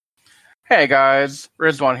Hey guys,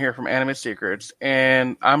 Rizwan here from Anime Secrets,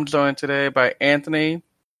 and I'm joined today by Anthony,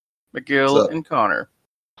 Miguel, and Connor.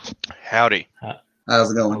 Howdy.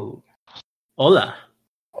 How's it going? Hola.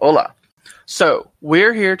 Hola. So,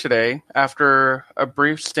 we're here today after a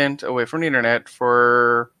brief stint away from the internet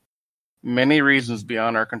for many reasons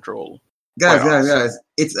beyond our control. Guys,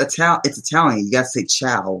 it's Italian. You gotta say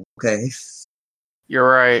ciao, okay? You're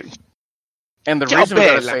right. And the Ciao, reason we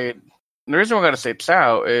bella. gotta say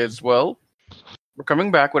ciao is, well, we're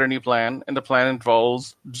coming back with a new plan, and the plan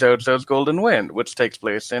involves JoJo's Golden Wind, which takes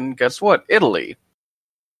place in, guess what, Italy.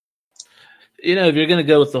 You know, if you're going to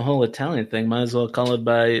go with the whole Italian thing, might as well call it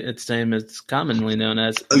by its name it's commonly known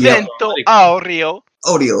as. Vento Aureo.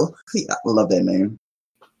 Odio. I love that name.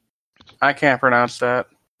 I can't pronounce that.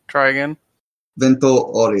 Try again.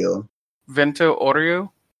 Vento Odio. Vento Oreo?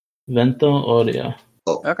 Vento Odio.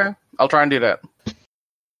 Oh. Okay, I'll try and do that.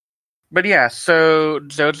 But yeah, so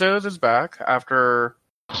JoJo's is back after,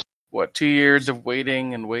 2 years of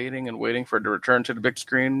waiting for it to return to the big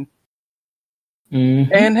screen.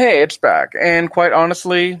 Mm-hmm. And hey, it's back. And quite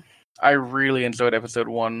honestly, I really enjoyed episode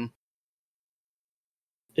 1.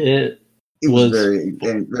 It was very,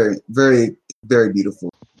 very, very, very beautiful.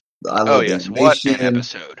 I love the animation, what an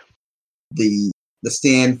episode. The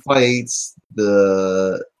stand fights,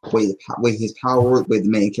 the way the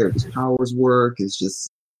main character's powers work is just,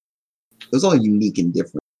 it was all unique and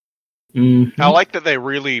different. Mm-hmm. I like that they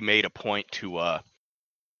really made a point to,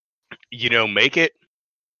 make it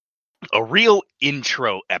a real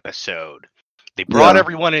intro episode. They brought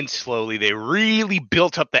everyone in slowly. They really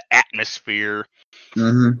built up the atmosphere,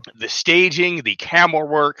 the staging, the camera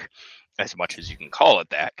work, as much as you can call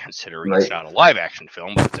it that, considering it's not a live-action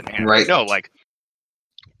film, but it's an anime. Right. No, like,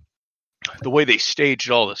 the way they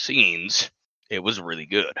staged all the scenes, it was really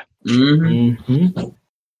good. Mm-hmm.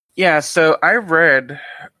 Yeah, so I read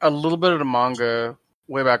a little bit of the manga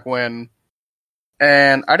way back when,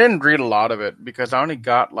 and I didn't read a lot of it because I only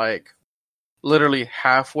got literally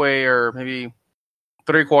halfway or maybe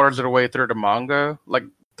 3/4 of the way through the manga,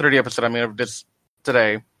 through the episode of this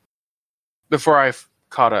today, before I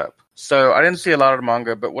caught up. So I didn't see a lot of the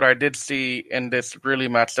manga, but what I did see in this really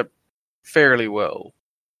matched up fairly well.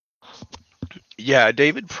 Yeah,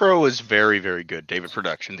 David Pro is very, very good. David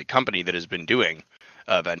Production, the company that has been doing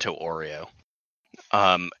Vento Oreo,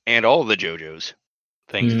 and all of the JoJo's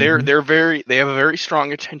things. Mm-hmm. They have a very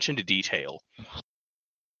strong attention to detail.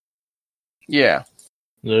 Yeah.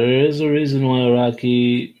 There is a reason why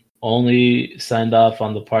Araki only signed off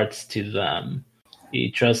on the parts to them.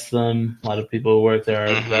 He trusts them. A lot of people who work there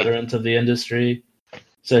are veterans of the industry.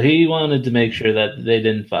 So he wanted to make sure that they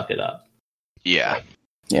didn't fuck it up. Yeah.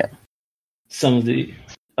 Yeah. Some of the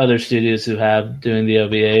other studios who have doing the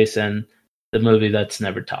OVAs and the movie that's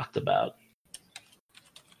never talked about.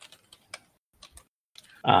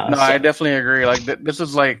 I definitely agree. This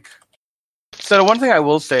is So the one thing I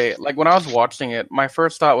will say, when I was watching it, my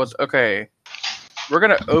first thought was, okay, we're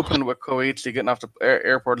going to open with Koichi getting off the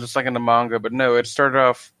airport just like in the manga, but no, it started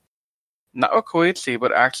off not with Koichi,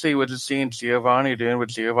 but actually with just seeing Giovanni doing what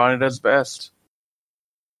Giovanni does best.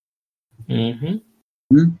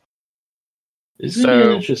 Mm-hmm. This is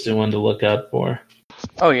an interesting one to look out for.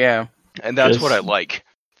 Oh, yeah. And that's what I like.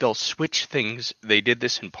 They'll switch things. They did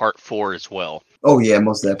this in part 4 as well. Oh, yeah,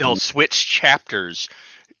 most definitely. They'll switch chapters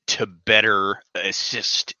to better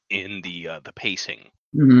assist in the pacing.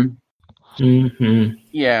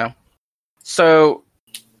 Yeah. So,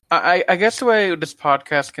 I guess the way this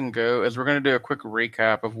podcast can go is we're going to do a quick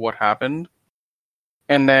recap of what happened.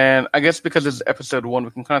 And then, I guess because it's episode 1,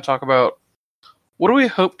 we can kind of talk about what do we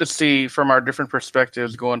hope to see from our different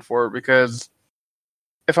perspectives going forward. Because,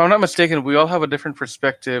 if I'm not mistaken, we all have a different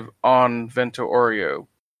perspective on Vento Oreo.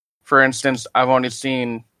 For instance, I've only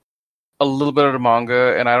seen a little bit of the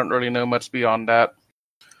manga, and I don't really know much beyond that.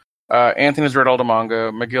 Anthony's read all the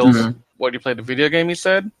manga. Miguel's, you played the video game, you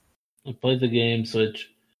said? I played the games,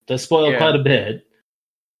 which does spoil quite a bit.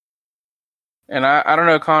 And I don't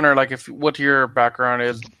know, Connor, what your background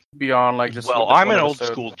is beyond, just... Well, I'm an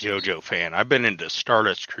old-school JoJo fan. I've been into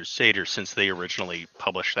Stardust Crusader since they originally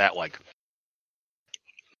published that,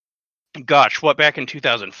 back in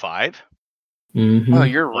 2005? Mm-hmm. Oh,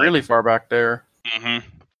 you're really far back there. Mm-hmm.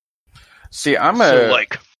 See, I'm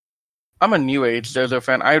a new age JoJo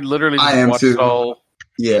fan. I literally just watched it all.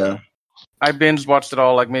 Yeah. I binge watched it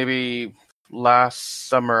all maybe last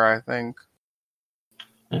summer, I think.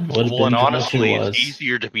 And honestly, it's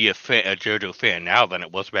easier to be a JoJo fan now than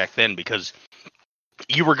it was back then because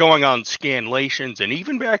you were going on scanlations, and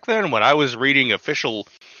even back then when I was reading official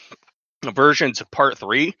versions of Part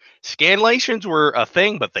 3, scanlations were a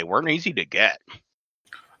thing, but they weren't easy to get.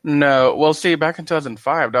 No, well, see, back in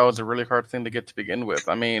 2005, that was a really hard thing to get to begin with.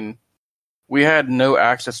 I mean, we had no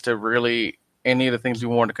access to really any of the things we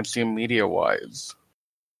wanted to consume media-wise.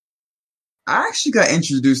 I actually got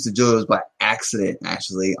introduced to JoJo's by accident,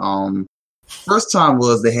 actually. First time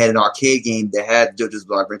was they had an arcade game that had JoJo's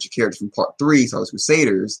Bizarre Adventure characters from Part 3, so it was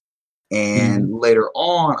Crusaders. And later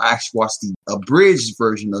on, I actually watched the abridged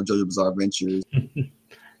version of JoJo's Bizarre Adventures.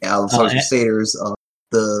 Crusaders,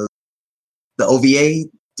 the OVA,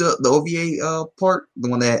 the OVA part, the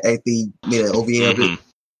one that they made an OVA of it.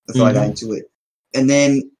 That's how I got into it. And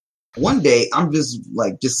then one day, I'm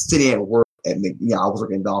just sitting at work I was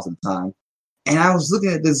working at McDonald's at the time, and I was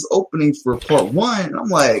looking at this opening for Part 1, and I'm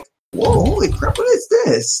like, whoa, holy crap, what is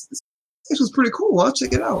this? This was pretty cool. I'll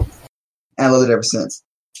check it out. And I love it ever since.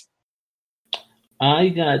 I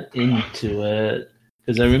got into it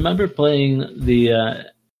because I remember playing the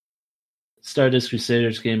Stardust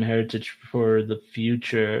Crusaders game Heritage for the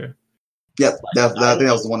Future. Yep, I think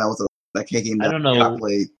that was the one that was that game that I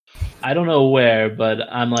played. I don't know where, but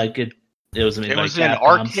I'm like it was made by in Capcom,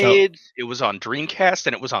 arcade, it was on Dreamcast,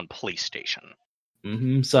 and it was on PlayStation.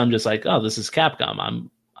 So I'm just like, oh, this is Capcom.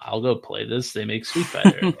 I'll go play this. They make Street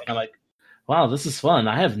Fighter. And I'm like, wow, this is fun.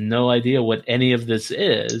 I have no idea what any of this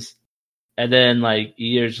is. And then, like,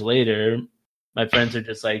 years later, my friends are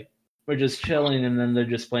just like, we're just chilling, and then they're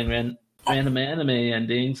just playing random anime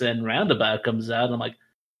endings, and Roundabout comes out. And I'm like,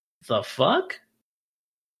 the fuck?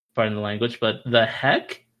 Pardon the language, but the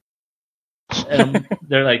heck? And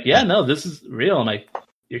they're like, yeah, no, this is real. I'm like,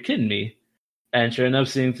 you're kidding me. And sure enough,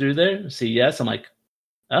 seeing through there, see yes, I'm like,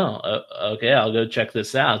 oh, okay, I'll go check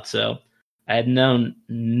this out. So I had known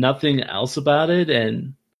nothing else about it,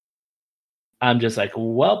 and I'm just like,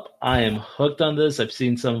 well, I am hooked on this. I've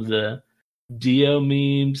seen some of the Dio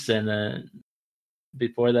memes and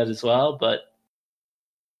before that as well, but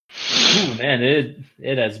man,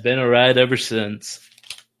 it has been a ride ever since.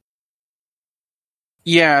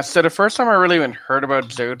 Yeah, so the first time I really even heard about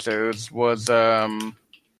JoJo's was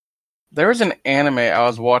there was an anime I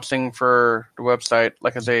was watching for the website,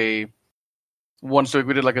 like as once a week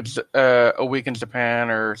we did like a week in Japan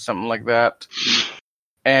or something like that,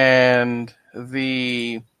 and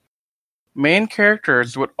the main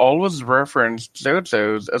characters would always reference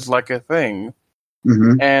JoJo's as like a thing,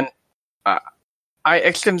 and I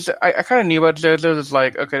kind of knew about JoJo's. It's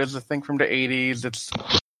like, okay, there's a thing from the 80s. It's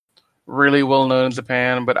really well known in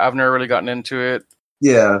Japan, but I've never really gotten into it.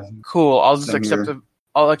 Yeah, cool. I'll just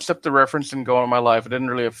accept the reference and go on with my life. It didn't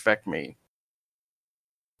really affect me.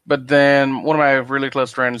 But then one of my really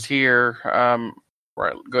close friends here,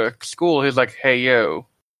 where I go to school, he's like, "Hey, yo,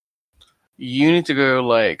 you need to go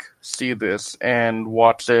like see this and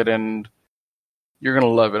watch it, and you're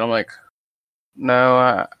gonna love it." I'm like, "No,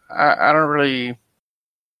 I don't really."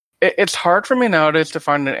 It's hard for me nowadays to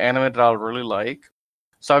find an anime that I'll really like,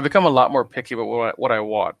 so I've become a lot more picky about what I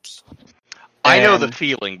watch. I know the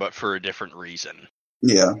feeling, but for a different reason.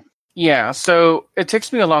 Yeah. Yeah, so it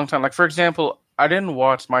takes me a long time. Like, for example, I didn't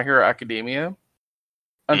watch My Hero Academia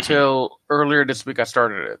until earlier this week I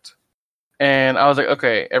started it. And I was like,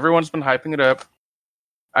 okay, everyone's been hyping it up.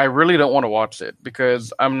 I really don't want to watch it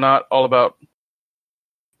because I'm not all about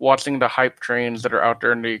watching the hype trains that are out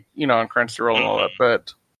there in the, on Crunchyroll and all that.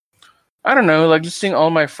 But I don't know, like just seeing all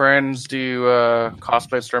my friends do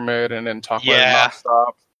cosplays from it and then talk about it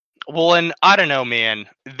nonstop. Well, and I don't know, man.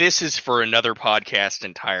 This is for another podcast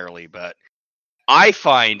entirely, but I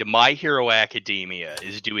find My Hero Academia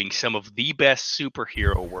is doing some of the best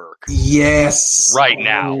superhero work. Yes. Right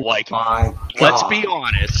now. Like, let's be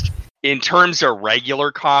honest. In terms of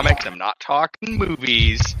regular comics, I'm not talking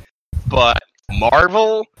movies, but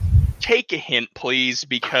Marvel, take a hint, please,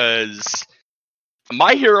 because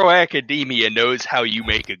My Hero Academia knows how you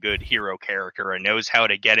make a good hero character and knows how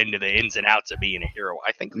to get into the ins and outs of being a hero.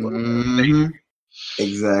 I think.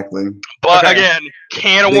 Exactly. But again,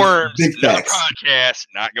 can of worms, another podcast,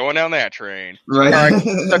 not going down that train. Right. All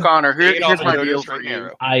right. So Connor, here's my deal for you.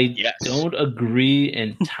 I don't agree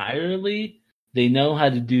entirely. They know how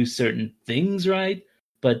to do certain things right,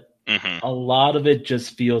 but a lot of it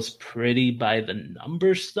just feels pretty by the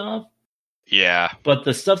number stuff. Yeah. But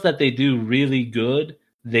the stuff that they do really good,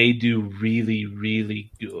 they do really,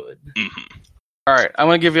 really good. All right, I'm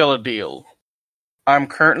going to give y'all a deal. I'm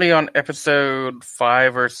currently on episode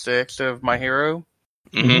 5 or 6 of My Hero.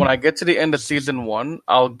 When I get to the end of season 1,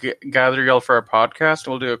 I'll gather y'all for a podcast,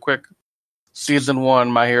 and we'll do a quick season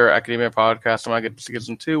 1 My Hero Academia podcast. And when I get to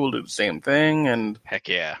season 2, we'll do the same thing. And heck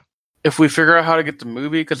yeah. If we figure out how to get the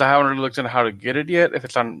movie, because I haven't really looked into how to get it yet. Is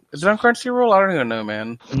it on Crunchyroll? I don't even know,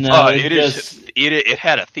 man. No, it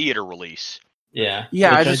had a theater release. Yeah.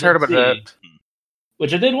 Yeah, I just heard about that.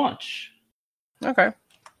 which I did watch. Okay.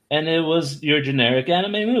 And it was your generic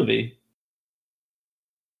anime movie.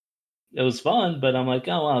 It was fun, but I'm like,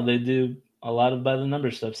 oh wow, they do a lot of by the number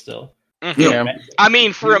stuff still. Mm-hmm. Yeah. I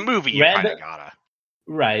mean, for a movie, you kind of gotta.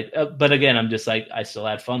 Right, but again, I'm just like, I still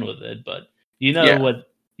had fun with it, but you know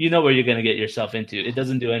where you're gonna get yourself into. It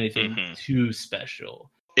doesn't do anything too special.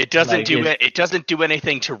 It doesn't it doesn't do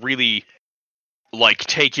anything to really like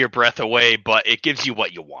take your breath away, but it gives you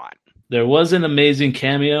what you want. There was an amazing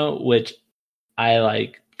cameo, which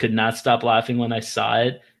I could not stop laughing when I saw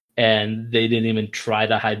it, and they didn't even try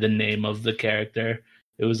to hide the name of the character.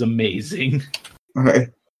 It was amazing. Okay.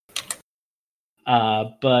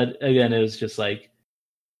 But again, it was just like,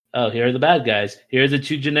 oh, here are the bad guys. Here are the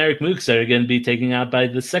two generic mooks that are going to be taken out by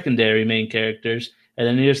the secondary main characters. And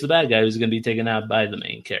then here's the bad guy who's going to be taken out by the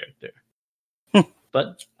main character.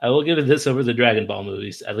 But I will give it this over the Dragon Ball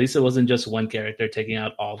movies. At least it wasn't just one character taking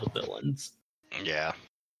out all the villains. Yeah.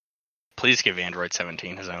 Please give Android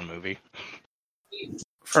 17 his own movie.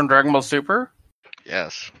 From Dragon Ball Super?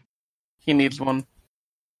 Yes. He needs one.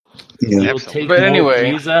 Yeah. You will take But anyway,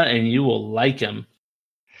 Frieza and you will like him.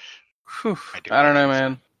 Whew, I don't know,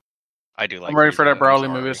 man. I do like. I'm ready for that Frieza. Broly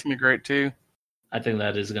movie. It's gonna be great too. I think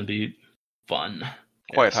that is going to be fun.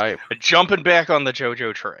 Quite hype. Jumping back on the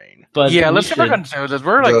JoJo train. But yeah, let's get back on JoJo's.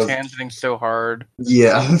 We're tangenting so hard.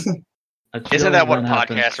 Yeah. Isn't that what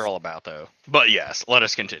podcasts are all about, though? But yes, let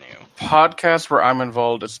us continue. Podcasts where I'm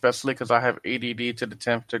involved, especially because I have ADD to the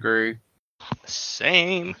 10th degree.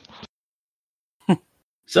 Same.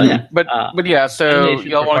 So yeah, but yeah. So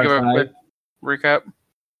y'all want to give a quick recap?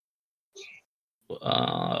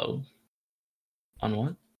 On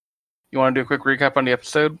what? You want to do a quick recap on the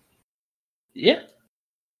episode? Yeah.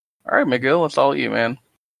 All right, Miguel, it's all you, man.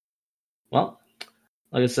 Well,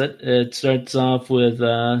 like I said, it starts off with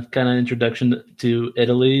kind of introduction to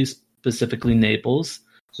Italy, specifically Naples,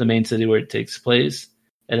 the main city where it takes place.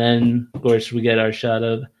 And then, of course, we get our shot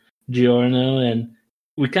of Giorno, and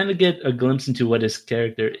we kind of get a glimpse into what his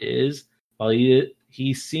character is. While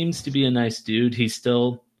he seems to be a nice dude, he's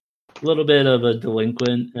still a little bit of a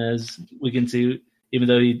delinquent, as we can see. Even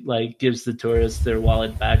though he gives the tourists their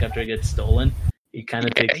wallet back after it gets stolen, he kind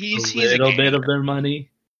of takes a little bit of their money.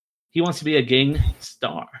 He wants to be a gang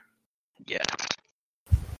star. Yeah.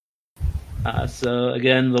 So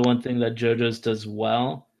again, the one thing that JoJo's does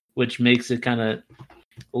well, which makes it kind of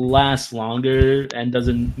last longer and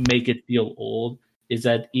doesn't make it feel old, is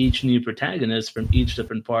that each new protagonist from each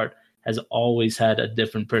different part has always had a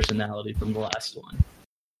different personality from the last one.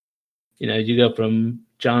 You know, you go from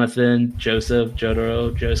Jonathan, Joseph,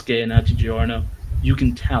 Jotaro, Josuke, and now to Giorno. You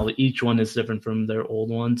can tell each one is different from their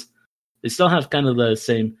old ones. They still have kind of the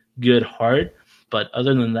same good heart, but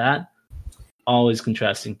other than that, always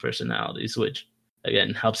contrasting personalities, which,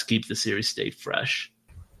 again, helps keep the series stay fresh.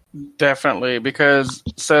 Definitely, because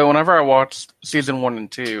whenever I watched season 1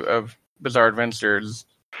 and 2 of Bizarre Adventures,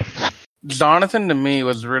 Jonathan to me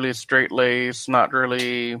was really straight-laced, not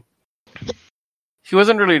really... He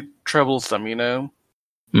wasn't really troublesome, you know?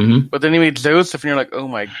 Mm-hmm. But then you meet Joseph and you're like, oh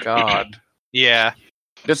my god. Yeah.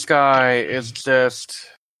 This guy is just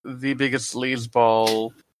the biggest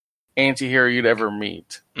sleazeball anti-hero you'd ever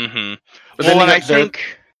meet. Mm-hmm. But well, and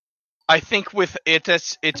I think with it,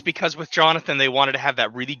 it's because with Jonathan, they wanted to have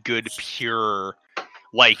that really good, pure,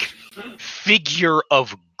 figure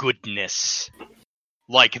of goodness.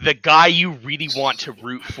 Like, the guy you really want to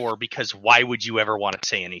root for, because why would you ever want to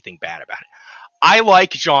say anything bad about it? I like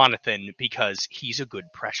Jonathan because he's a good,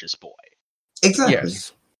 precious boy. Exactly.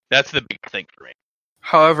 Yes. That's the big thing for me.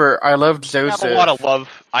 However, I love Joseph.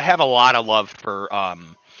 I have a lot of love for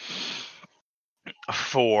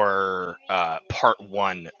part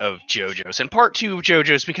 1 of JoJo's and part 2 of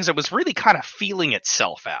JoJo's, because it was really kind of feeling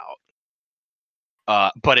itself out.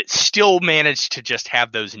 But it still managed to just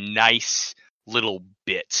have those nice little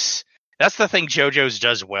bits. That's the thing JoJo's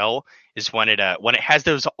does well, is when it has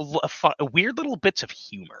those weird little bits of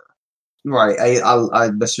humor. Right, I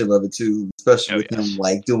especially love it too, especially with him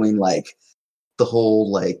doing the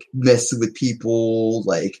whole messing with people,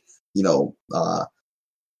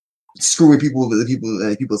 screwing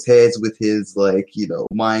people's heads with his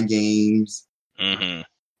mind games,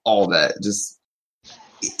 all that.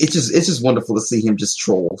 It's just wonderful to see him just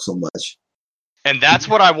troll so much. And that's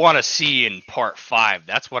what I want to see in part 5.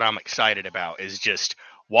 That's what I'm excited about, is just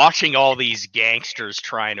watching all these gangsters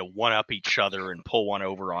trying to one-up each other and pull one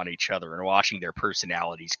over on each other, and watching their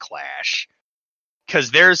personalities clash. Because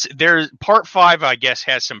there's part 5, I guess,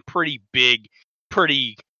 has some pretty big,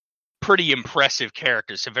 pretty impressive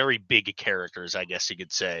characters, some very big characters, I guess you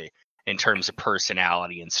could say, in terms of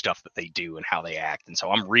personality and stuff that they do and how they act. And so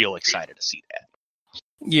I'm real excited to see that.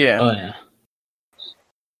 Yeah. Oh yeah,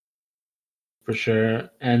 for sure.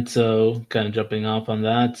 And so, kind of jumping off on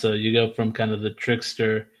that, so you go from kind of the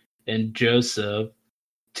trickster and Joseph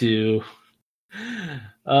to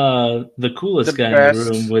the coolest The guy in the best.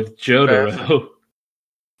 room with Jotaro.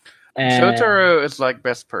 And, Jotaro is like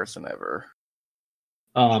best person ever.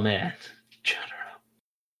 oh man, Jotaro.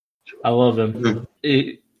 I love him.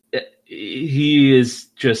 Mhm. He is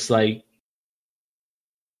just like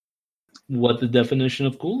what the definition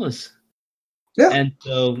of cool is. Yeah. And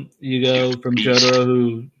so you go from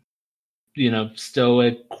Jotaro, who,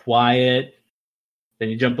 stoic, quiet, then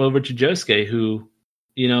you jump over to Josuke, who,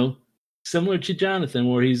 similar to Jonathan,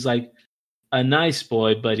 where he's like a nice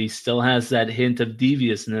boy, but he still has that hint of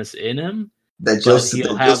deviousness in him. That But Joseph,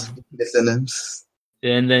 he'll that have, Joseph in him.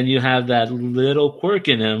 and then you have that little quirk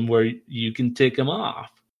in him where you can take him off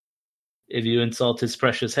if you insult his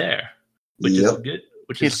precious hair, which is Yep. good.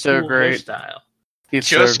 Which He's is so cool great. hairstyle. He's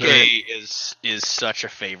so Josuke great. is such a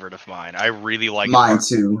favorite of mine. I really like Mine him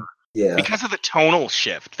too. Yeah. because of the tonal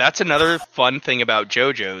shift. That's another fun thing about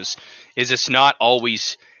JoJo's is it's not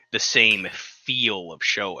always the same feel of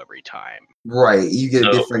show every time. Right. You get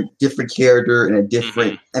a So- different character and a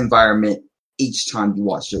different environment each time you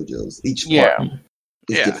watch JoJo's. Each part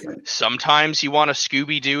is Yeah. different. Sometimes you want a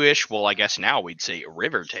Scooby-Doo-ish, well, I guess now we'd say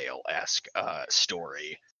Riverdale-esque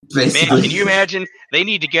story. Basically. Man, can you imagine? They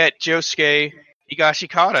need to get Josuke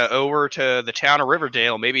Higashikata over to the town of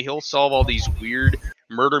Riverdale. Maybe he'll solve all these weird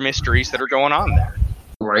murder mysteries that are going on there.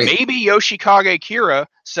 Right. Maybe Yoshikage Kira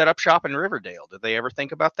set up shop in Riverdale. Did they ever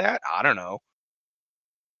think about that? I don't know.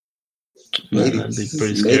 Maybe. That'd be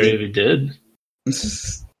pretty scary if he did.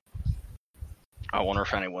 I wonder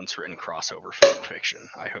if anyone's written crossover fan fiction.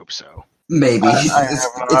 I hope so. Maybe. I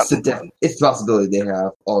It's a possibility they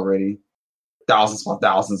have already. Thousands upon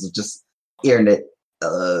thousands of just internet,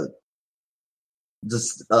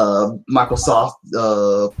 Microsoft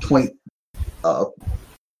point,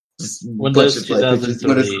 just Windows bunch of like pictures, 2003.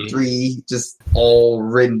 Windows 3, just all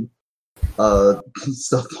written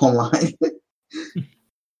stuff online.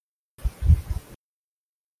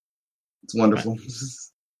 It's wonderful.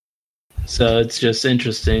 So it's just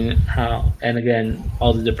interesting how, and again,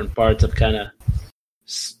 all the different parts of kind of,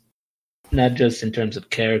 not just in terms of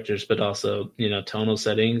characters, but also, tonal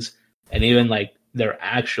settings, and even like their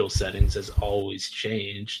actual settings has always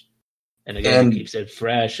changed. And again, it keeps it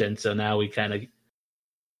fresh. And so now we're kind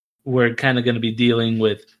of going to be dealing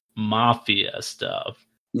with mafia stuff.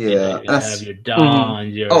 Yeah. You have your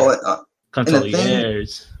Don, your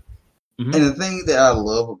consigliers. And the thing that I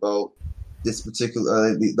love about this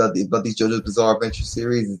particular about these JoJo's Bizarre Adventure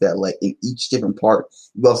series is that, like, in each different part,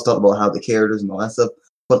 we also talk about how the characters and all that stuff.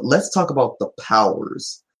 But let's talk about the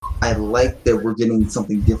powers. I like that we're getting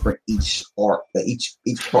something different each arc. That each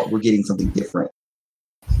part we're getting something different.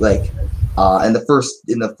 Like, in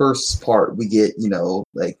the first part we get,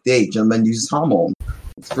 like, hey, Jumpman uses Hamon.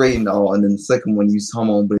 It's great and all, and then the second one uses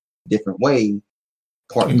Hamon but in a different way.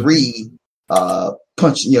 Part 3,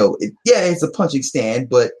 punch. It's a punching stand,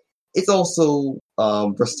 but it's also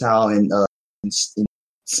versatile in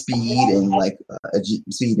speed and like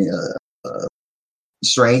speed and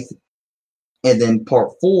strength. And then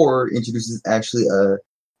part 4 introduces actually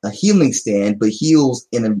a healing stand, but heals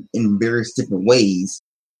in various different ways.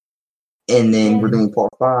 And then we're doing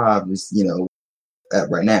part 5 is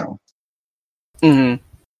right now. Mm-hmm.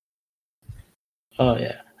 Oh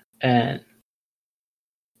yeah, and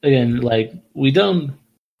again, like, we don't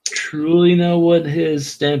truly know what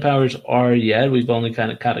his stand powers are yet. We've only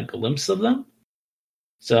kind of caught a glimpse of them.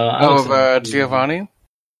 So Giovanni?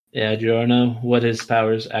 Yeah, Giorno, what his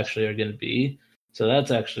powers actually are going to be. So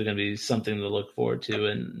that's actually going to be something to look forward to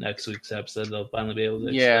in next week's episode. They'll finally be able to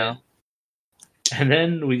explain. Yeah. And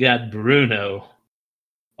then we got Bruno.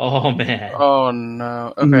 Oh, man. Oh,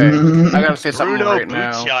 no. Okay. I gotta say something Bruno right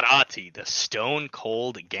now. Bucciarati, the stone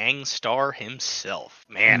cold gang star himself.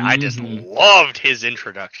 Man, I just loved his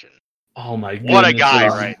introduction. Oh my goodness. What a guy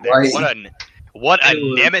right there. Right. What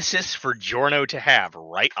a nemesis for Giorno to have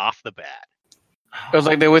right off the bat. It was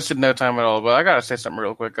like they wasted no time at all, but I gotta say something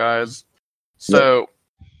real quick, guys. So,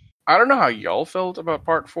 I don't know how y'all felt about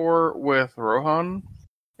part 4 with Rohan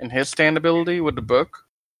and his stand ability with the book.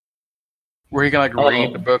 Where he can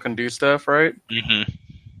read the book and do stuff, right? Mm-hmm.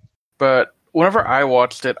 But whenever I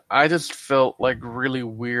watched it, I just felt really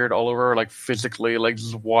weird all over, physically,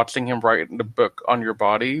 just watching him write in the book on your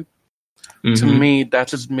body. Mm-hmm. To me, that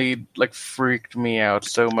just freaked me out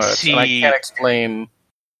so much. And I can't explain.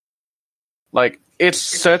 It's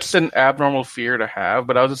such an abnormal fear to have,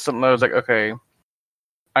 but I was just something that was like, okay,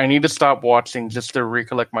 I need to stop watching just to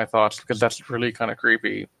recollect my thoughts because that's really kind of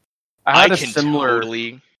creepy. I had I a can similar.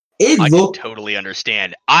 totally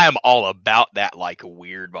understand. I am all about that like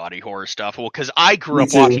weird body horror stuff. Well, because I grew Me up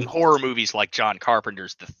watching too. horror movies like John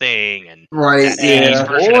Carpenter's The Thing and Right? that 80s Yeah.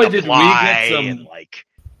 version Boy, of The did we Fly, get some, and like,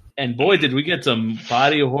 and boy, did we get some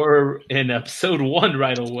body horror in episode 1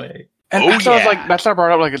 right away. And oh so I was like, yeah, that's why I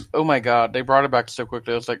brought it up. Like, oh my god, they brought it back so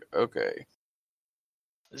quickly. I was like, okay,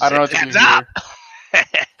 I don't know what to do Zip, zap, here.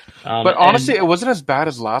 zap. But honestly, it wasn't as bad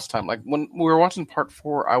as last time. Like when we were watching part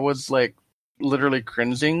 4, I was like literally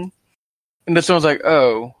cringing, and this one was like,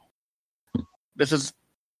 oh, this is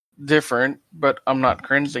different, but I'm not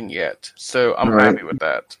cringing yet, so I'm Right. happy with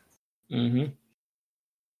that. Mm-hmm.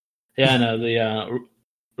 Yeah, no, the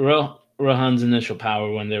Rohan's initial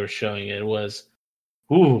power when they were showing it was,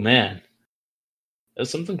 ooh, man, it was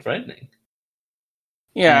something frightening.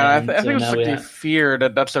 Yeah, And I think so it was now like we the have- fear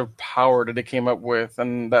that that's a power that they came up with,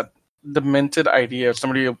 and that demented idea of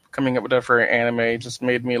somebody coming up with that for an anime just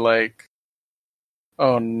made me like,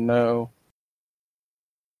 oh no.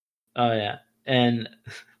 Oh yeah, and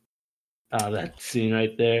that scene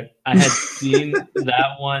right there, I had seen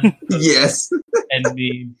that one Yes. and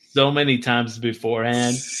me so many times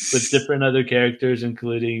beforehand with different other characters,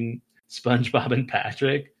 including SpongeBob and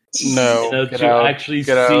Patrick. No, You know, get to out, actually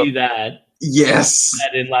get see out. that Yes.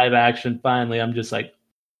 in live action, finally, I'm just like,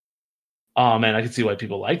 oh man, I can see why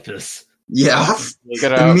people like this. Yeah. Get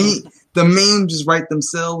The out. the memes just write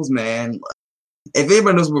themselves, man. If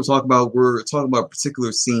anybody knows what we're talking about a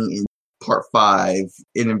particular scene in part 5.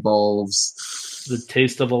 It involves The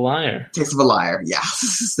taste of a liar. Taste of a Liar. Yeah.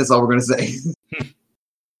 That's all we're gonna say.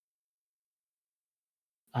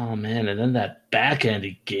 Oh man, and then that backhand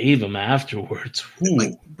he gave him afterwards. Ooh.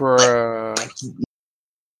 Like, Bruh.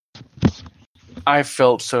 I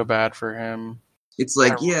felt so bad for him. it's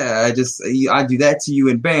like, yeah, I do that to you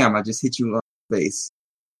and bam, I just hit you on the face.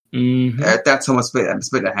 Mhm. That's how much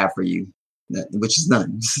respect I have for you. Which is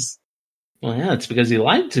none. Well, yeah, it's because he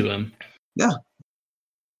lied to him. Yeah.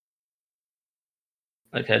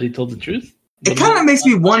 Like, had he told the truth? It kind of makes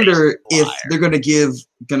me wonder if Liar. they're gonna give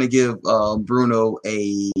Bruno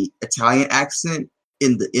a Italian accent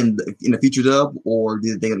in the future dub, or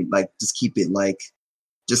did they like just keep it like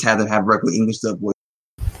just have them have regular English dub voice?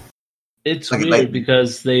 It's Like- weird like-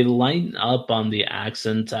 because they line up on the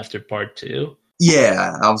accents after part 2.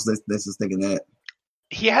 Yeah, I was just thinking that.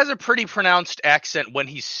 He has a pretty pronounced accent when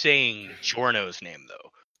he's saying Giorno's name,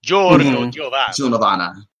 though. Giorno, Mhm. Giovanni.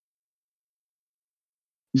 Giovanna.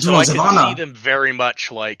 So I can Giovanna. see them very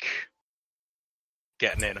much like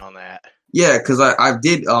getting in on that. Yeah, because I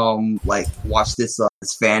did like watch this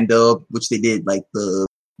fan dub, which they did like the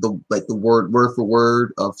word for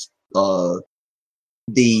word of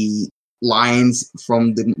the lines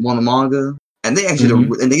from the manga, and they actually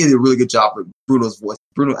they did a really good job with Bruno's voice.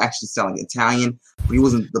 Bruno actually sounded like Italian, but he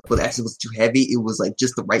wasn't. But the accent was too heavy. It was like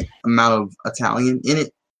just the right amount of Italian in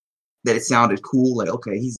it that it sounded cool. Like,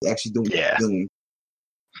 okay, he's actually doing what he's doing.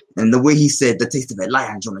 And the way he said the taste of it, like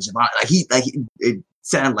it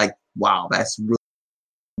sounded like, wow, that's really,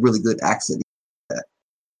 really good accent.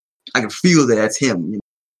 I can feel that that's him. You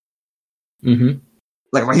know? Mm-hmm.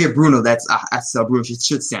 Like if I hear Bruno, that's how Bruno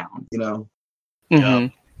should sound. You know.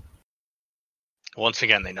 Mhm. Once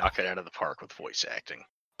again, they knock it out of the park with voice acting.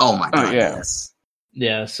 Oh my god, yeah. yes.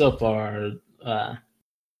 Yeah, so far,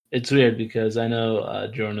 it's weird because I know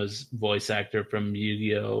Giorno's voice actor from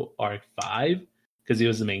Yu-Gi-Oh! Arc 5, because he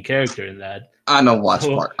was the main character in that. I don't watch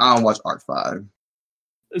Arc 5.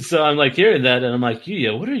 So I'm like hearing that, and I'm like,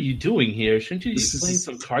 Yu-Gi-Oh! What are you doing here? Shouldn't you be playing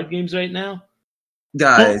some card games right now?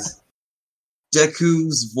 Guys,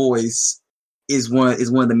 Deku's voice is one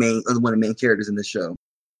of the main characters in the show.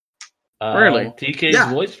 Really? TK's Yeah.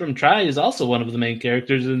 voice from Try is also one of the main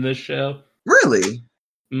characters in this show. Really?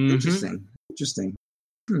 Mhm. Interesting.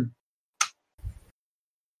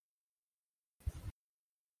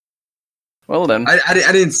 Well then. I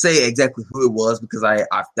didn't say exactly who it was because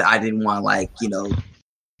I didn't want to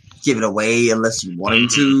give it away unless you wanted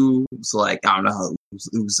to. So I don't know.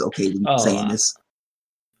 It was okay with me saying this.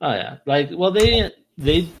 Oh yeah,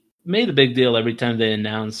 they made a big deal every time they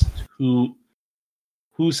announced who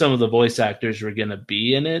some of the voice actors were going to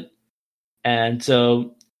be in it, and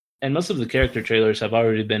most of the character trailers have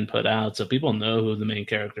already been put out, so people know who the main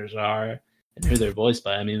characters are and who they're voiced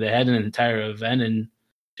by. I mean, they had an entire event in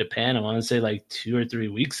Japan, I want to say like 2 or 3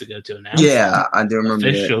 weeks ago to announce. Yeah, I do remember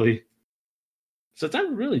officially. that. So it's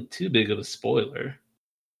not really too big of a spoiler.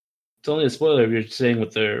 It's only a spoiler if you're saying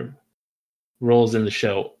what their roles in the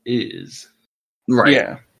show is. Right.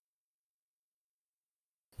 Yeah.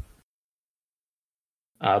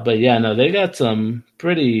 But yeah, no, they got some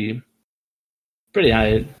pretty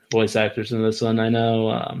high voice actors in this one. I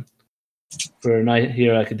know For My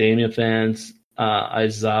Hero Academia fans,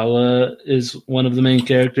 Aizawa is one of the main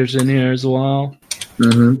characters in here as well.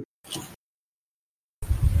 Mm-hmm.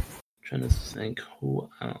 Trying to think who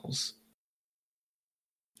else.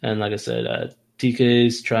 And like I said,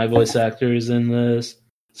 TK's tri-voice actors in this.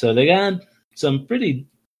 So they got some pretty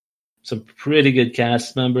good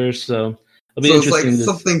cast members. So it'll be So it's like interesting.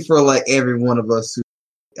 something for like every one of us who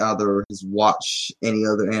either has watched any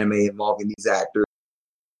other anime involving these actors.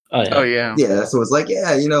 Oh yeah. Yeah, so it's like,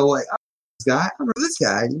 yeah, you know, like, I remember this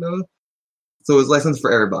guy, you know? So it's like something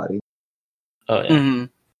for everybody. Oh, yeah. Mm-hmm.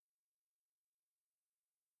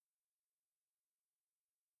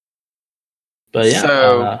 But yeah.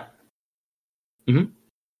 So, mm-hmm.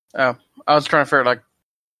 I was trying to figure like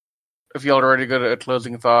if y'all are already good at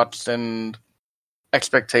closing thoughts and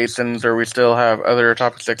expectations, or we still have other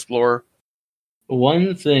topics to explore.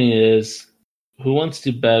 One thing is, who wants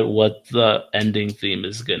to bet what the ending theme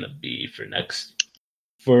is going to be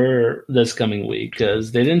for this coming week?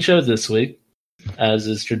 Because they didn't show it this week, as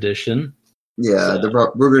is tradition. Yeah,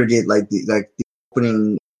 So. we're gonna get like the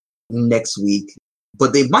opening next week,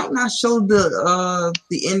 but they might not show the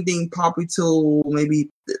ending probably till maybe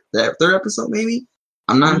the third episode. Maybe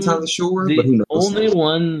I'm not entirely sure, but who knows? The only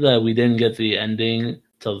one that we didn't get the ending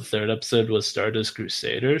till the third episode was Stardust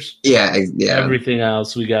Crusaders. Yeah. Everything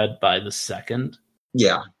else we got by the second.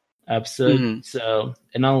 Yeah. Episode. Mm-hmm. So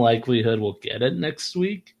in all likelihood, we'll get it next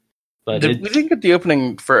week. But we didn't get the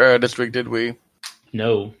opening for this week, did we?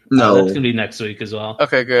 No. No. That's gonna be next week as well.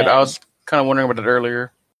 Okay, good. I was kind of wondering about it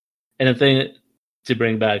earlier. And the thing to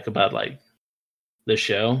bring back about like the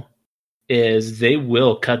show is they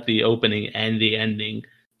will cut the opening and the ending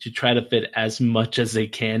to try to fit as much as they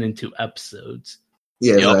can into episodes.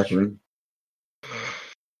 Yeah, exactly.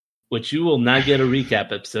 Which you will not get a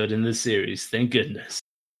recap episode in this series. Thank goodness.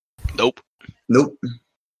 Nope.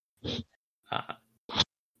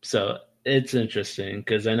 So it's interesting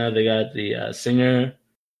because I know they got the singer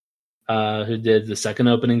who did the second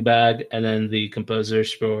opening bag, and then the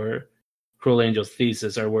composers for Cruel Angel's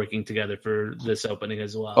Thesis are working together for this opening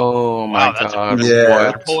as well. Oh my god!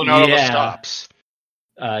 Yeah, pulling out all the stops.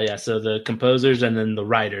 So the composers and then the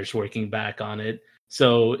writers working back on it.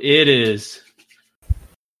 So it is.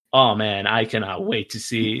 Oh man, I cannot wait to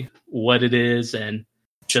see what it is and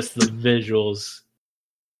just the visuals.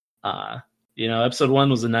 Episode 1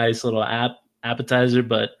 was a nice little appetizer,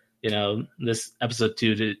 but this episode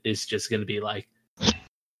 2 is just going to be like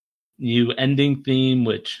new ending theme,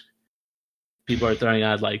 which people are throwing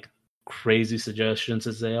out like crazy suggestions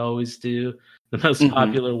as they always do. The most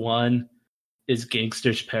popular one is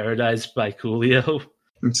Gangster's Paradise by Coolio.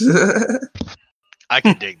 I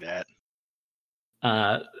can dig that.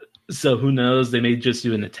 So who knows? They may just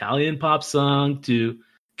do an Italian pop song to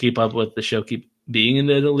keep up with the show keep being in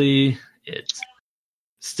Italy. It's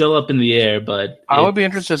still up in the air, but I would be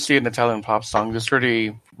interested to see an Italian pop song, just for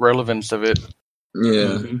the relevance of it.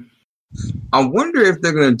 Yeah. I wonder if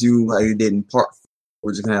they're gonna do like they did in part 4,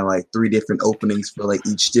 which is kind of like 3 different openings for like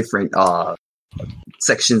each different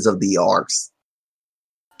sections of the arcs.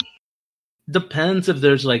 Depends if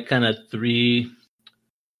there's like kind of 3.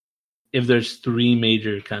 If there's 3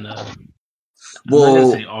 major kind of, I'm not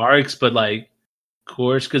gonna say arcs, but like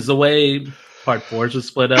course, because the way part 4 was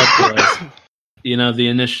split up was, the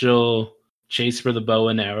initial chase for the bow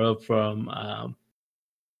and arrow from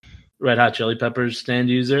Red Hot Chili Peppers stand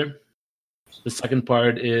user. The second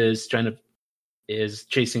part is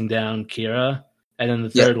chasing down Kira, and then the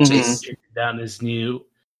third one is chasing down his new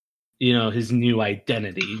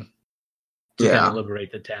identity to kind of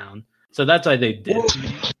liberate the town. So that's why they did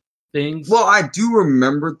things. Well, I do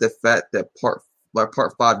remember the fact that part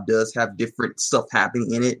 5 does have different stuff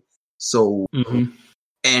happening in it. So,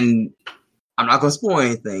 and I'm not going to spoil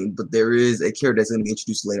anything, but there is a character that's going to be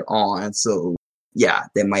introduced later on. So, yeah,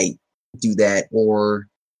 they might do that, or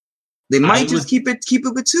they might just keep it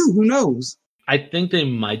with 2. Who knows? I think they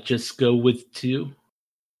might just go with 2.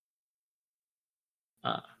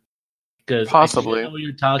 Possibly.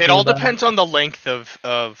 It all depends on the length of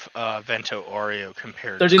Vento Oreo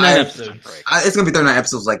compared 39 to episodes. It's going to be 39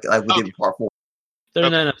 episodes like we did in part 4.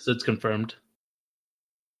 39 episodes confirmed.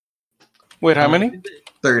 Wait, how many?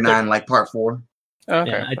 39 like part 4.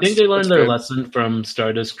 Okay. Yeah, I think they learned their lesson from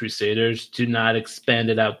Stardust Crusaders to not expand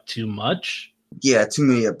it out too much. Yeah, too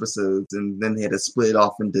many episodes, and then they had to split it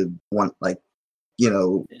off into one, like, they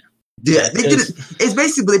did it. It's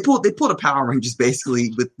basically they pulled a Power Rangers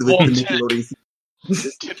basically with the Nickelodeon.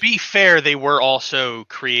 To be fair, they were also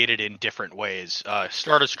created in different ways.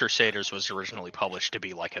 Stardust Crusaders was originally published to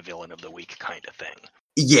be like a villain of the week kind of thing.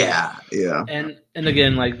 Yeah. And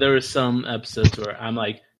again, like there were some episodes where I'm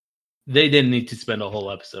like, they didn't need to spend a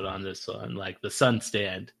whole episode on this one. Like the Sun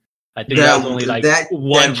Stand, I think that was only like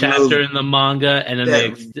one chapter in the manga, and then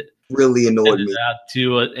they really annoyed me out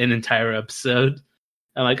to an entire episode.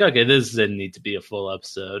 I'm like, okay, this didn't need to be a full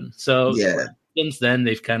episode. So since then,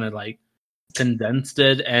 they've kind of like condensed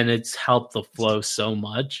it, and it's helped the flow so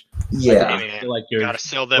much. Yeah, I feel like you're gotta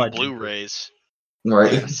sell them Blu-rays.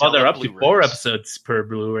 Right. Well, they're up to 4 episodes per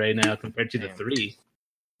Blu-ray now compared to the 3.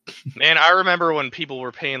 Man, I remember when people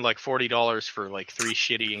were paying like $40 for like 3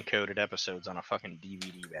 shitty encoded episodes on a fucking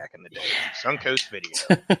DVD back in the day. Suncoast Video.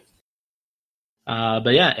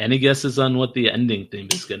 But yeah, any guesses on what the ending theme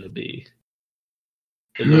is going to be?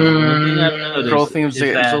 The one thing I've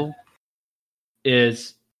noticed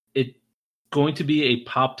is it going to be a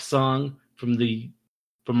pop song from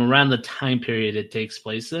around the time period it takes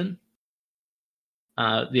place in.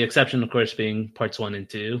 The exception, of course, being parts 1 and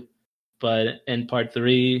 2. But in part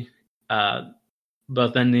 3,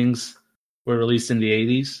 both endings were released in the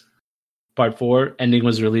 80s. Part 4 ending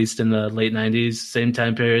was released in the late 90s, same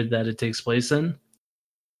time period that it takes place in.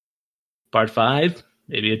 Part 5,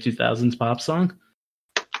 maybe a 2000s pop song.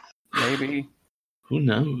 Maybe. Who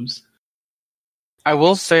knows? I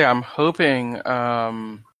will say I'm hoping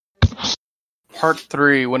part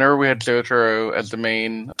 3, whenever we had Jotaro as the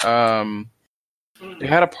main, they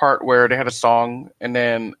had a part where they had a song, and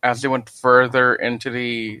then as they went further into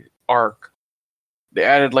the arc, they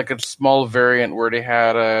added like a small variant where they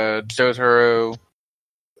had Jotaro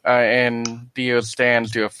and Dio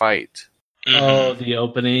Stans do a fight. Oh, the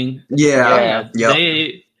opening. Yeah.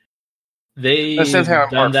 They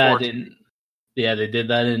done that 4. they did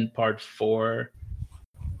that in part 4.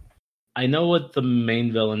 I know what the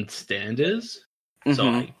main villain stand is, so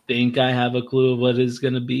I think I have a clue of what it's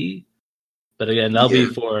going to be. But again, that'll be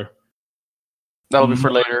for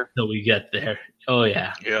later till we get there. Oh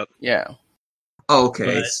yeah. Yep. Yeah.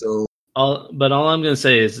 Okay, all I'm gonna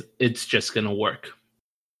say is it's just gonna work.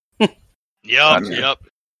 Yep.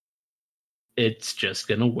 It's just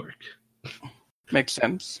gonna work. Makes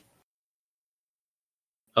sense.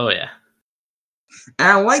 Oh yeah. And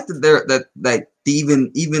I like that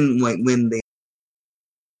even like when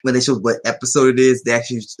they show what episode it is, they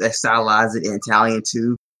actually stylize it in Italian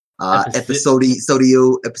too.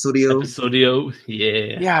 Episodio.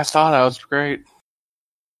 Yeah, I saw that. It was great.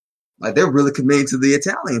 Like they're really committed to the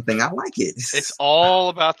Italian thing. I like it. It's all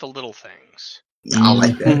about the little things. Yeah, I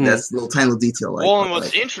like that. That's a little tiny little detail. And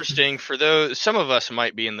what's interesting for those, some of us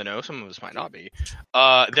might be in the know, some of us might not be.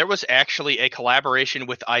 There was actually a collaboration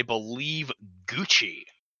with, I believe, Gucci.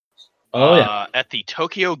 Oh yeah, at the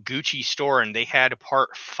Tokyo Gucci store, and they had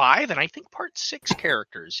part 5 and I think part 6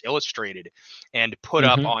 characters illustrated and put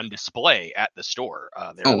up on display at the store.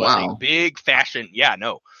 There was a big fashion. I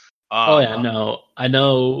know. I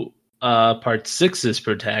know. Part 6's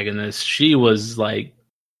protagonist, she was like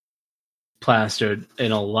plastered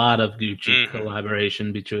in a lot of Gucci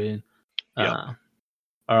collaboration between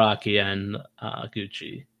Araki and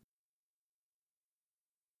Gucci.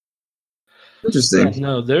 Interesting.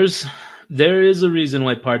 No, there is a reason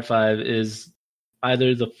why part 5 is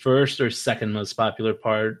either the first or second most popular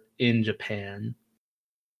part in Japan.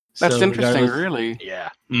 That's interesting, really. Yeah.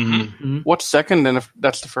 What's second, and if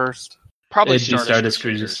that's the first? Probably Stardust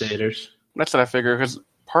Crusaders. That's what I figure, because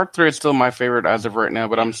part 3 is still my favorite as of right now,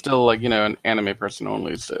 but I'm still like, an anime person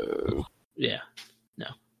only, so...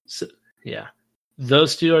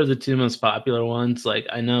 Those two are the 2 most popular ones. Like,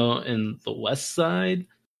 I know in the West Side,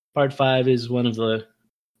 part 5 is one of the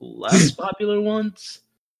less popular ones,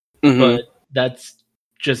 but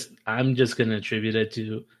I'm just going to attribute it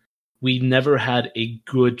to, we never had a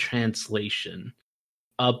good translation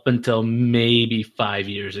up until maybe 5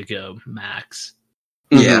 years ago, max.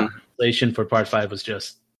 Yeah. Translation for part 5 was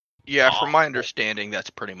just from my understanding, that's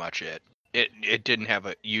pretty much it. You didn't have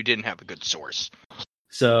a good source.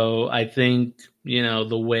 So I think,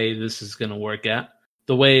 the way this is going to work out,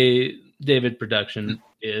 the way David production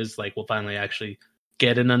is, like, we'll finally actually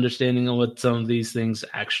get an understanding of what some of these things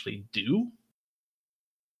actually do.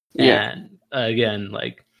 Yeah. And again,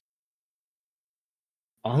 like,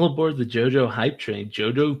 all aboard the JoJo hype train.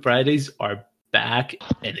 JoJo Fridays are back,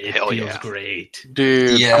 and it feels great.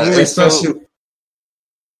 Dude. Yeah, especially...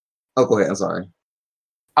 Oh, go ahead. I'm sorry.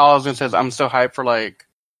 All I was going to say is I'm so hyped for, like,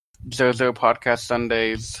 JoJo Podcast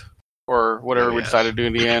Sundays, or whatever we decide to do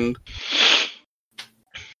in the end.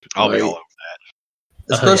 I'll be all over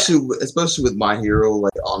that. Especially with My Hero,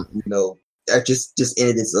 like, that just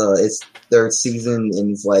ended its 3rd season,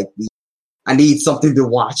 and it's like, I need something to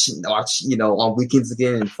watch, on weekends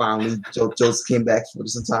again, and finally JoJo's came back for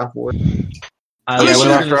some time for it. I mean, We sure.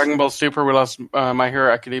 lost Dragon Ball Super. We lost My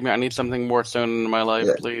Hero Academia. I need something more soon in my life,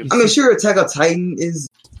 please. I mean, sure, Attack on Titan is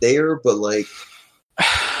there, but like,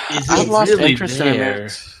 I've lost interest in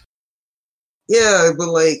it. Yeah, but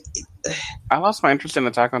like, I lost my interest in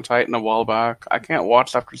Attack on Titan a while back. I can't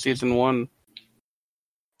watch after season 1.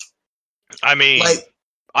 I mean, like,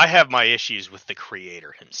 I have my issues with the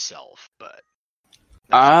creator himself, but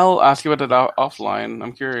I'll ask you about it offline.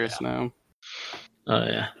 I'm curious now. Oh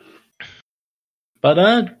yeah.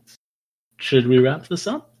 But should we wrap this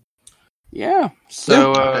up? Yeah.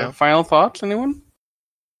 So, final thoughts, anyone?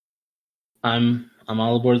 I'm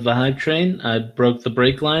all aboard the hype train. I broke the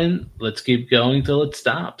brake line. Let's keep going till it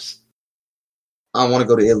stops. I want to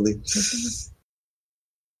go to Italy.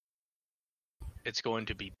 it's going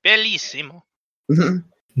to be bellissimo.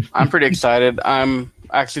 I'm pretty excited. I'm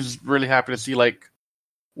actually just really happy to see, like,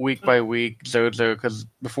 week by week JoJo, because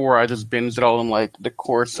before I just binged it all in, like, the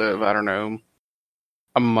course of, I don't know,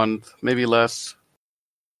 a month, maybe less.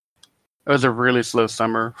 It was a really slow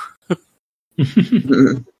summer.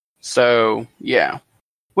 So, yeah.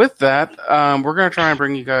 With that, we're going to try and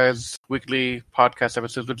bring you guys weekly podcast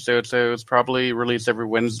episodes with JoJo's, probably released every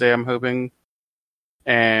Wednesday, I'm hoping.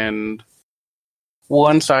 And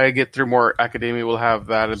once I get through more academia, we'll have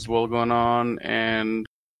that as well going on. And,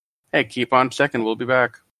 hey, keep on checking. We'll be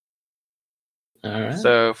back. All right.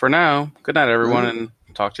 So, for now, good night, everyone, and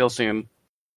talk to y'all soon.